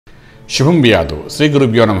శుభం బియాదు శ్రీ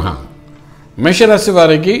గురుభ్యో నమః. మేషరాశి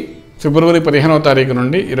వారికి ఫిబ్రవరి 15వ తారీఖు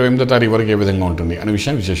నుండి 28వ తారీఖు వరకు ఏ విధంగా ఉంటుంది అనే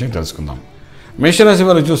విషయాన్ని విశేషంగా తెలుసుకుందాం. మేషరాశి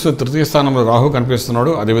వారు చూస్తే తృతీయ స్థానంలో రాహు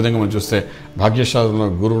కనిపిస్తున్నాడు. అదేవిధంగా మనం చూస్తే భాగ్యశాస్త్రంలో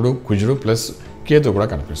గురుడు, కుజుడు ప్లస్ కేతు కూడా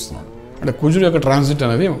కనిపిస్తున్నాడు. అంటే కుజుడు యొక్క ట్రాన్సిట్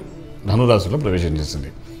అనేది ధనురాశిలో ప్రవేశం చేసింది.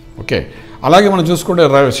 ఓకే, అలాగే మనం చూసుకుంటే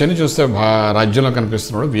శని చూస్తే రాజ్యంలో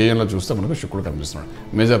కనిపిస్తున్నాడు. వ్యయంలో చూస్తే మనకు శుక్రుడు కనిపిస్తున్నాడు.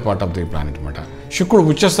 Major part of the planet అనమాట. శుక్రుడు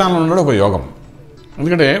ఉచ్చస్థానంలో ఉన్నాడు, ఒక యోగం.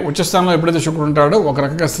 ఎందుకంటే ఉచ్చస్థానంలో ఎప్పుడైతే శుక్రుడు ఉంటాడో ఒక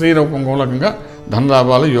రకంగా స్త్రీ రూపంగా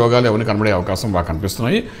ధనలాభాలు, యోగాలు అవన్నీ కనబడే అవకాశం బాగా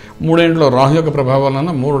కనిపిస్తున్నాయి. మూడేంట్లో రాహు యొక్క ప్రభావం వలన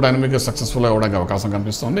 3 డైనమిక్గా సక్సెస్ఫుల్ అవ్వడానికి అవకాశం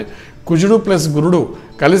కనిపిస్తుంది. కుజుడు ప్లస్ గురుడు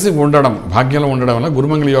కలిసి ఉండడం, భాగ్యంలో ఉండడం వల్ల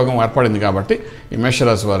గురుమంగళ యోగం ఏర్పడింది. కాబట్టి ఈ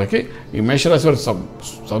మేషరాశి వారికి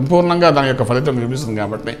సంపూర్ణంగా దాని యొక్క ఫలితం చూపిస్తుంది.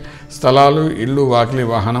 కాబట్టి స్థలాలు, ఇల్లు, వాకిలి,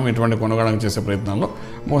 వాహనం ఇటువంటి కొనుగోలు చేసే ప్రయత్నంలో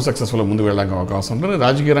మోస్ట్ సక్సెస్ఫుల్ ముందు వెళ్ళడానికి అవకాశం ఉంటుంది.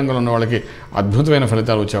 రాజకీయ రంగంలో ఉన్న వాళ్ళకి అద్భుతమైన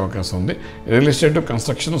ఫలితాలు వచ్చే అవకాశం ఉంది. Real estate,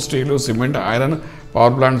 construction, steel, cement, iron,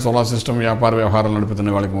 power plant, solar system, వ్యాపార వ్యవహారాలు నడుపుతున్న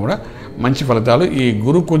వాళ్ళకి కూడా మంచి ఫలితాలు ఈ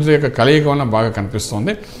గురు కుజుల యొక్క కలయిక వలన బాగా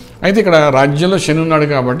కనిపిస్తుంది. అయితే ఇక్కడ రాజ్యంలో శని ఉన్నాడు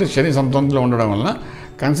కాబట్టి శని సమతంలో ఉండడం వలన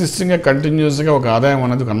కన్సిస్టెంట్గా కంటిన్యూస్గా ఒక ఆదాయం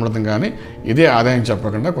అనేది కనబడుతుంది. కానీ ఇదే ఆదాయం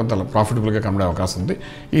చెప్పకుండా కొంత ప్రాఫిటబుల్గా కనబడే అవకాశం ఉంది.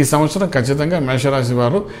 ఈ సంవత్సరం ఖచ్చితంగా మేషరాశి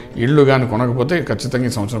వారు ఇళ్ళు కానీ కొనకపోతే ఖచ్చితంగా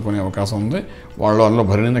ఈ సంవత్సరం కొనే అవకాశం ఉంది. అందులో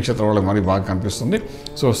భరణి నక్షత్రం వాళ్ళకి మరీ బాగా కనిపిస్తుంది.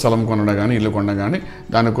 సో స్థలం కొనడం కానీ, ఇల్లు కొనడం కానీ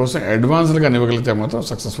దానికోసం అడ్వాన్స్డ్గా నివ్వగలిగితే మాత్రం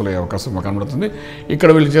సక్సెస్ఫుల్ అయ్యే అవకాశం కనబడుతుంది. ఇక్కడ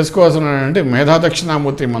వీళ్ళు చేసుకోవాల్సిన ఏంటంటే మేధా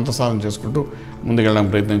దక్షిణామూర్తి మంత్ర సాధన చేసుకుంటూ ముందుకెళ్ళడం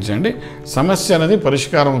ప్రయత్నించండి. సమస్య అనేది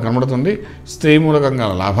పరిష్కారం కనబడుతుంది. స్త్రీ మూలకంగా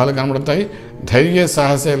లాభాలు కనబడతాయి. ధైర్య,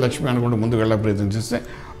 సాహసే లక్ష్మి అనుకుంటూ ముందుకు వెళ్ళే ప్రయత్నం చేస్తే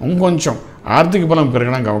ఇంకొంచెం ఆర్థిక బలం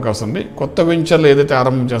పెరగడానికి అవకాశం ఉంది. కొత్త వెంచర్లు ఏదైతే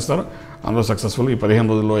ఆరంభం చేస్తారో అందులో సక్సెస్ఫుల్ ఈ 15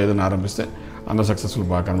 రోజుల్లో ఏదైనా ఆరంభిస్తే అందులో సక్సెస్ఫుల్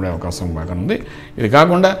బాగా కనబడే అవకాశం బాగా ఉంది. ఇది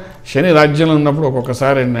కాకుండా శని రాజ్యంలో ఉన్నప్పుడు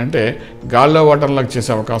ఒక్కొక్కసారి ఏంటంటే గాల్లో వాటర్లకు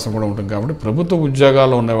చేసే అవకాశం కూడా ఉంటుంది. కాబట్టి ప్రభుత్వ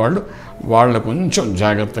ఉద్యోగాల్లో ఉండేవాళ్ళు వాళ్ళు కొంచెం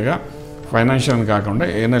జాగ్రత్తగా ఫైనాన్షియల్ కాకుండా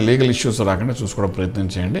ఏదైనా లీగల్ ఇష్యూస్ రాకుండా చూసుకోవడం ప్రయత్నం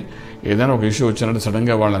చేయండి. ఏదైనా ఒక ఇష్యూ వచ్చినట్టు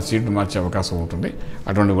సడన్గా వాళ్ళ సీట్లు మార్చే అవకాశం ఉంటుంది.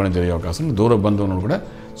 అటువంటి కూడా జరిగే అవకాశం. దూర బంధువులను కూడా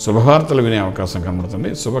శుభవార్తలు వినే అవకాశం కనబడుతుంది.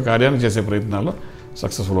 శుభకార్యాన్ని చేసే ప్రయత్నాల్లో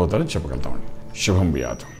సక్సెస్ఫుల్ అవుతారని చెప్పగలుగుతామండి. శుభం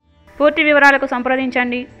బియాదు. పూర్తి వివరాలకు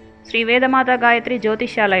సంప్రదించండి శ్రీ వేదమాత గాయత్రి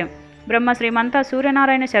జ్యోతిష్యాలయం, బ్రహ్మశ్రీ మంత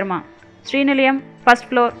Suryanarayana Sharma, Srinilayam, first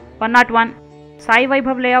floor, 101, Sai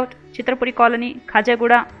Vaibhav layout, Chitrapuri colony,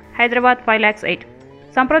 Khajaguda, Hyderabad 5,08,000.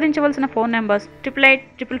 సంప్రదించవలసిన ఫోన్ నెంబర్స్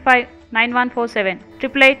 8885559147,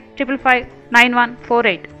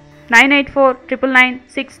 8855559148,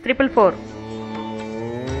 984999644.